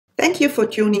Thank you for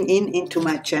tuning in into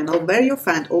my channel where you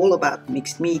find all about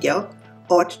mixed media,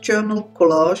 art journal,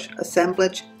 collage,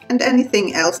 assemblage and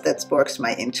anything else that sparks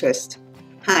my interest.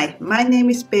 Hi, my name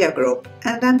is Grob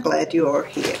and I'm glad you are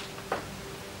here.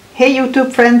 Hey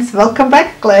YouTube friends, welcome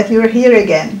back, glad you're here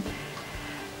again.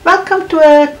 Welcome to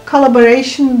a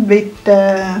collaboration with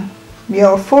we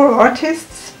are 4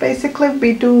 artists. Basically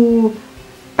we do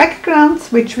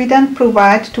backgrounds which we then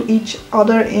provide to each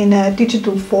other in a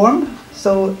digital form,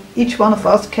 so each one of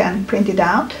us can print it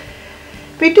out.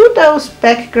 We do those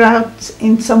backgrounds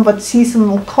in somewhat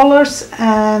seasonal colors,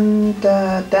 and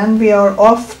then we are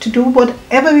off to do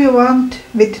whatever we want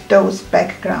with those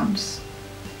backgrounds.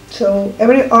 So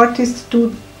every artist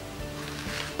do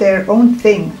their own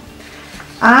thing.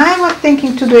 I was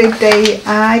thinking today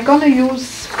I'm gonna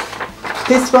use,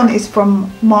 this one is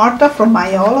from Marta from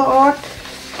Mayala Art.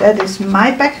 That is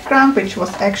my background, which was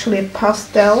actually a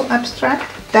pastel abstract.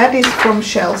 That is from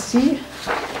Chelsea,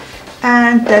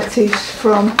 and that is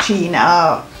from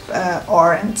Gina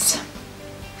Orange.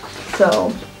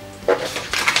 So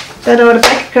that are the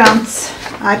backgrounds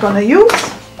I'm gonna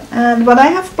use. And what I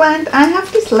have planned, I have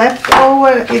this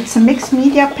leftover, it's a mixed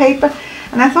media paper,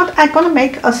 and I thought I'm gonna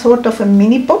make a sort of a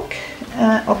mini book,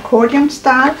 accordion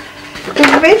style.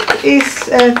 The width is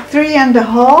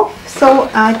 3.5, so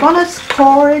I'm gonna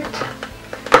score it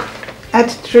at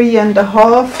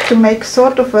 3.5 to make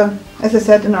sort of a, as I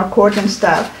said, an accordion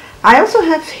style. I also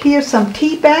have here some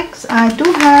tea bags. I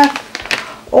do have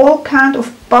all kind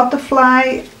of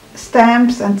butterfly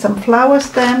stamps and some flower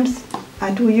stamps.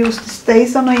 I do use the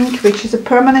StazOn ink, which is a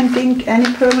permanent ink.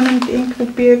 Any permanent ink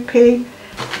would be okay.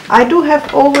 I do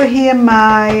have over here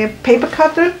my paper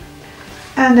cutter,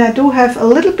 and I do have a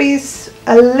little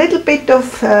bit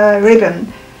of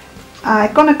ribbon.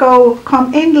 I'm gonna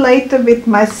come in later with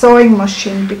my sewing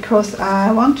machine because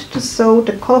I want to sew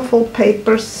the colorful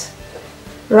papers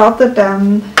rather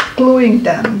than gluing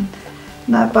them.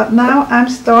 But now I'm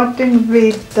starting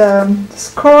with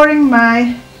scoring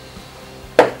my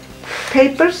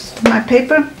paper,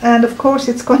 and of course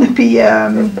it's gonna be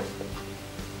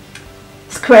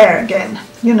square again.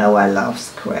 You know I love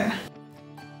square.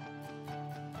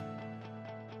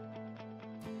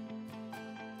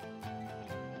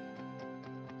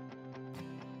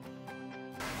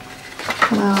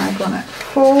 Now I'm gonna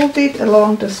fold it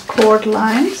along the scored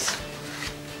lines.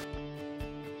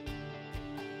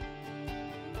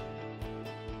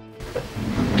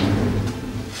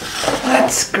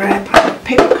 Let's grab a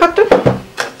paper cutter,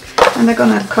 and I'm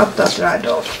gonna cut that right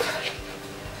off.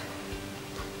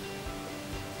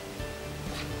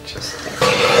 Just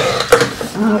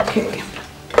okay.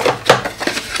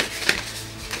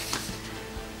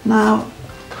 Now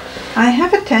I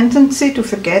have a tendency to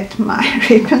forget my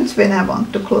ribbons when I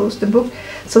want to close the book,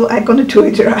 so I'm gonna do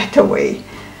it right away.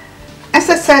 As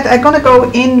I said, I'm gonna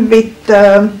go in with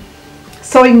the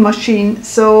sewing machine,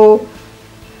 so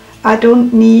I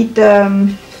don't need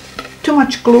too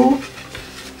much glue,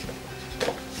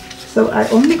 so I'm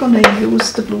only gonna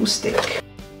use the glue stick.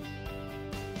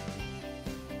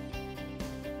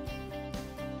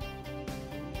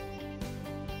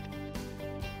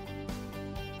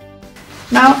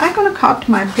 Now I'm gonna cut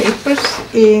my papers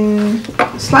in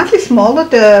slightly smaller.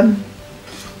 The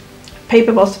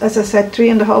paper was, as I said,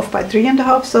 3.5 by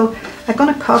 3.5, so I'm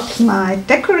gonna cut my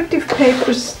decorative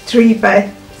papers 3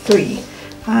 by 3.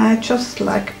 I just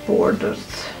like borders.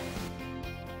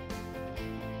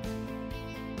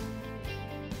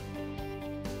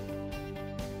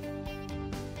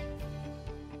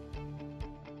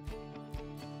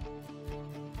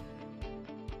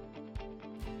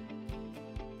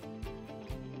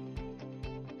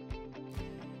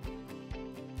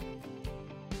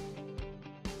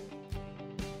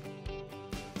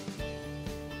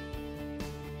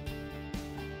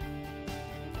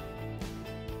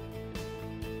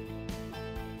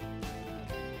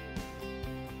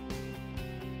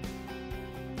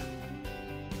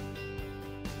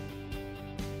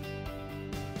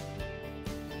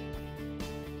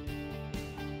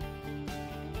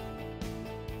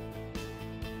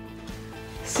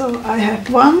 So I have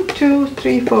 1, 2,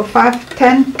 3, 4, 5,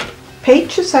 10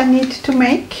 pages I need to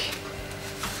make,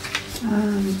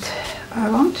 and I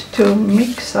want to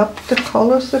mix up the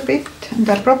colors a bit, and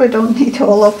I probably don't need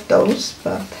all of those,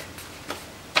 but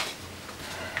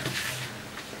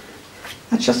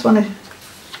I just want to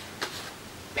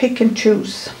pick and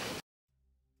choose.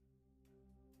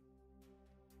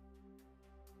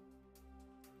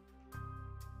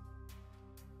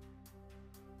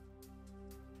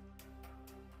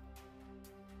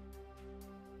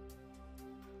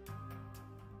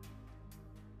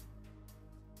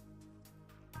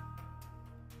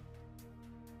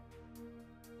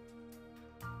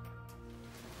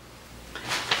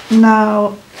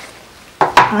 Now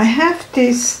I have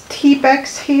these tea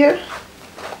bags here,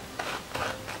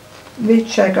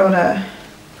 which I gotta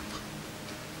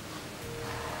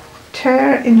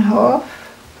tear in half.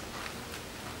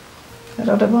 I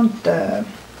don't want the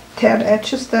teared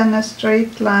edges than a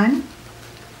straight line.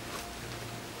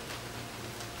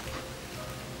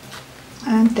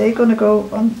 And they're gonna go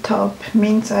on top,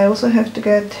 means I also have to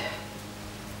get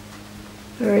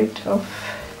rid of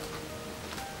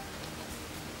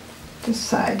the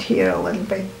side here a little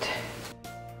bit.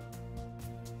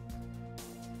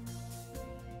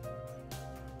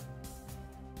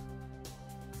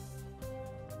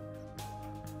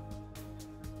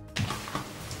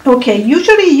 Okay,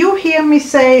 usually you hear me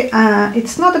say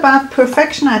it's not about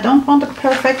perfection, I don't want a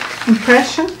perfect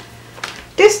impression.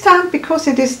 This time, because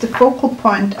it is the focal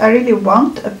point, I really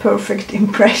want a perfect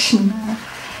impression.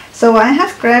 So I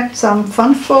have grabbed some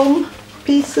fun foam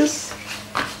pieces,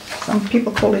 some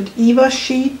people call it Eva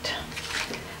sheet,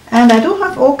 and I do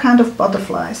have all kind of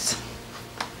butterflies.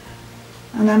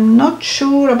 And I'm not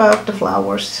sure about the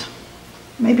flowers.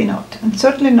 Maybe not, and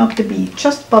certainly not the bee,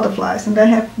 just butterflies. And I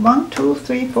have 1, 2,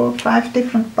 3, 4, 5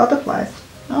 different butterflies.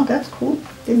 Oh, that's cool,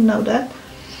 didn't know that.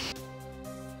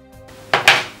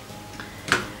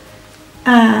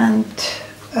 And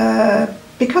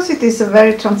because it is a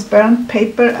very transparent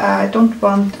paper, I don't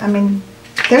want, I mean,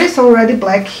 there is already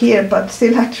black here, but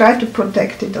still I try to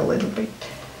protect it a little bit.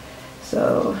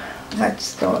 So let's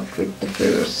start with the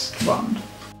first one.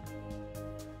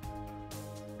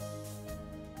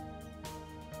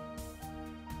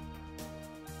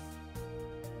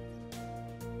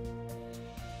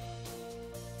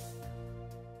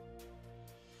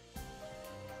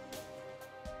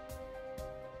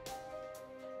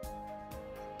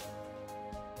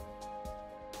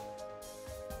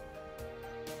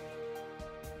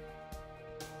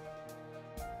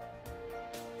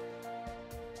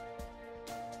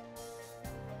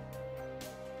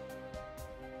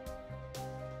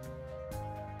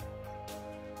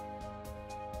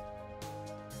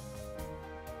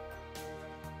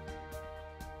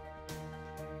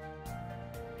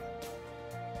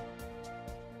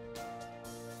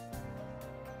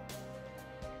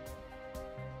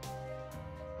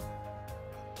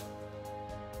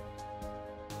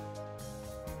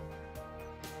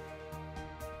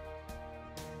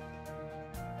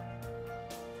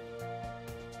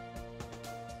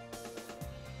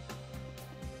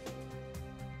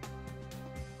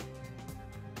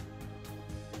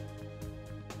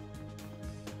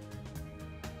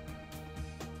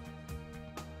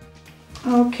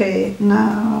 Okay,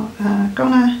 now I'm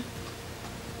gonna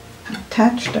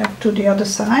attach that to the other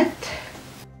side.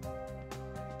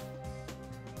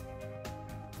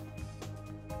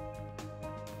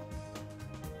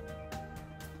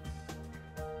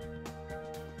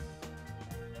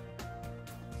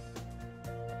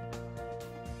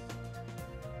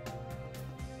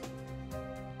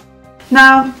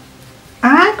 Now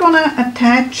I'm gonna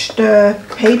attach the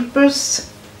papers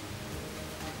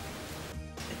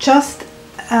just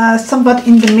somewhat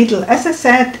in the middle. As I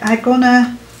said, I'm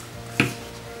gonna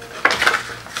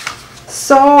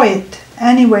sew it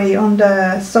anyway on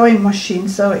the sewing machine,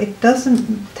 so it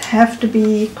doesn't have to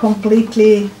be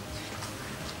completely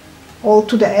all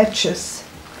to the edges.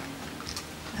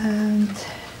 And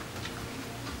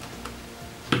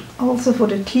also for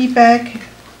the tea bag,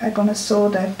 I'm gonna sew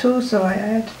that too, so I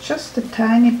add just a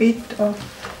tiny bit of.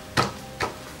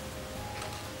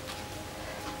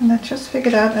 And I just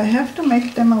figured out I have to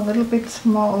make them a little bit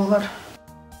smaller.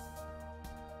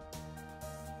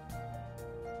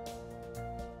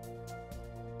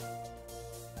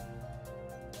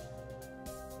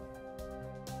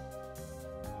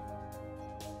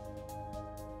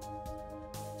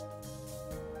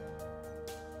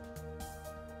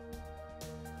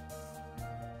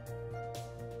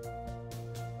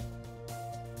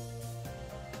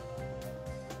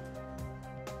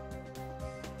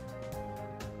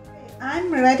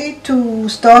 I'm ready to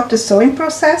start the sewing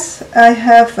process. I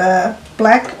have a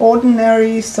black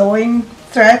ordinary sewing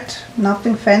thread,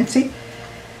 nothing fancy.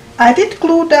 I did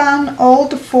glue down all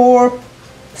the 4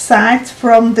 sides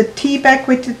from the tea bag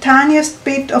with the tiniest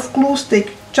bit of glue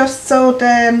stick, just so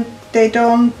then they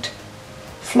don't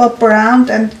flop around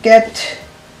and get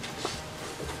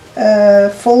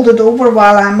folded over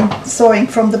while I'm sewing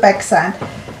from the back side.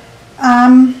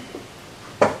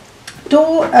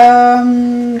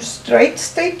 Do straight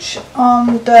stitch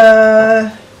on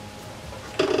the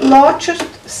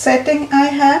largest setting I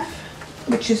have,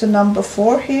 which is a number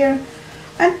 4 here,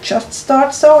 and just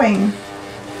start sewing.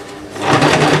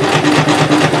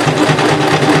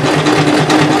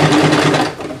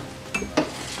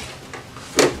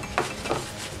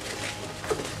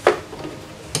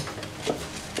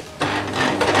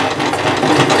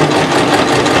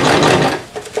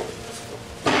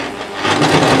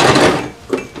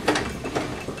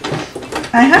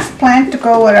 I have planned to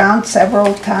go around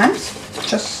several times,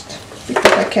 just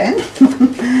because I can,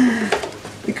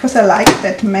 because I like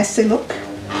that messy look.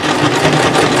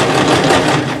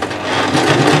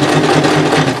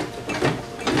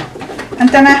 And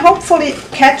then I hopefully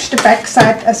catch the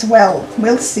backside as well,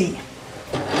 we'll see.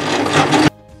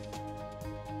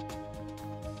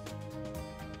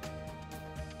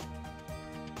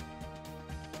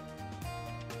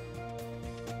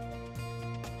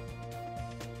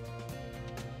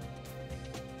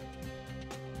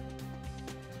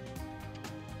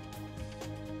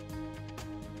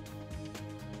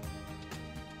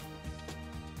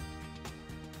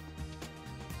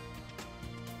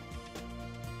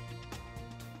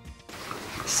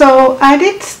 So I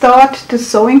did start the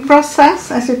sewing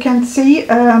process, as you can see.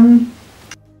 I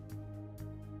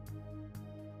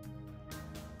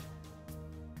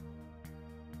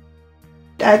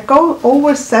go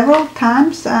over several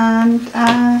times, and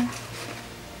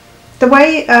the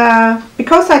way,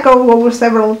 because I go over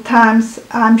several times,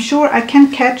 I'm sure I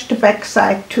can catch the back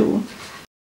side too.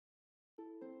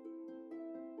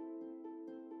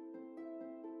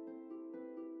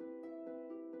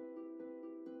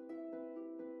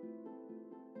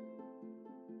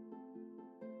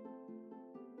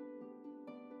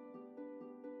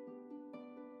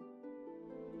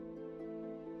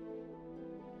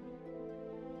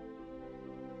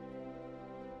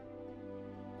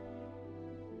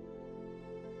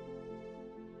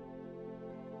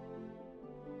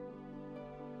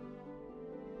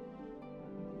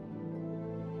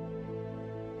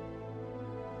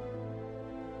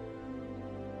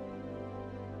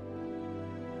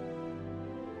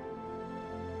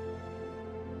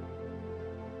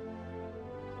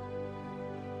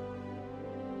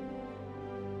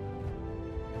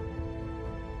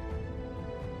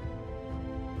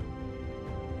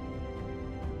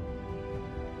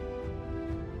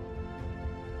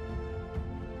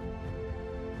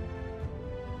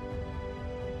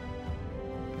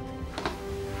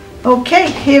 Okay,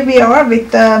 here we are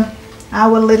with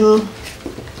our little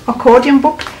accordion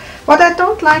book. What I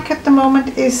don't like at the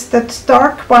moment is that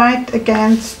stark white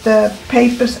against the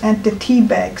papers and the tea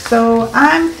bag. So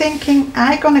I'm thinking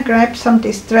I'm gonna grab some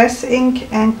distress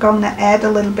ink and gonna add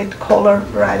a little bit color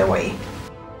right away.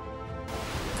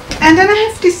 And then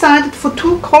I have decided for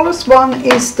two colors. One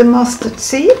is the mustard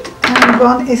seed and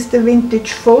one is the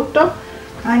vintage photo.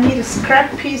 I need a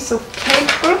scrap piece of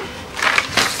paper.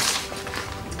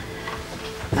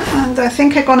 And I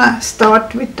think I'm gonna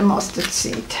start with the mustard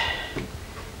seed.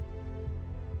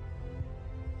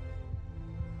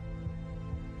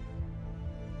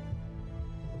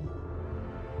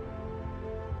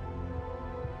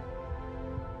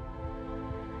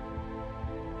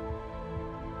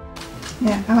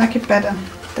 Yeah, I like it better.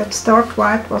 That stark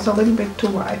white was a little bit too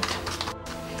white.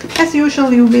 As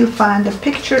usual, you will find a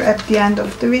picture at the end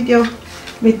of the video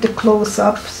with the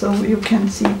close-up, so you can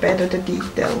see better the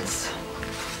details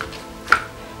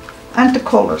and the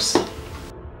colors.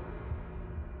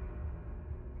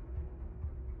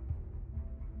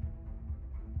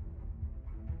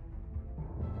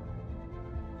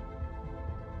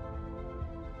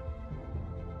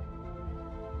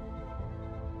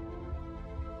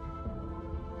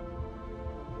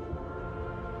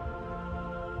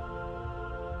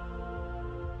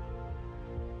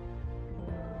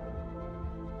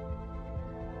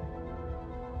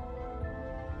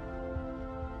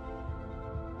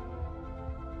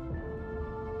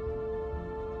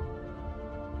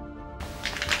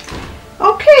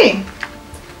 Okay,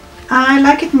 I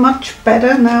like it much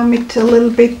better now with a little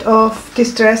bit of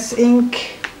distress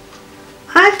ink.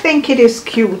 I think it is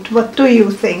cute. What do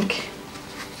you think?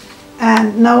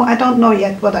 And no, I don't know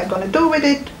yet what I'm gonna do with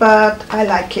it, but I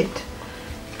like it.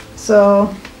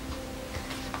 So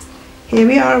here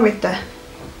we are with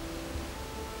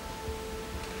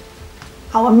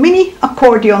our mini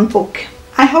accordion book.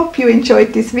 I hope you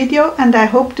enjoyed this video and I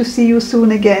hope to see you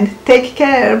soon again. Take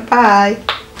care, bye!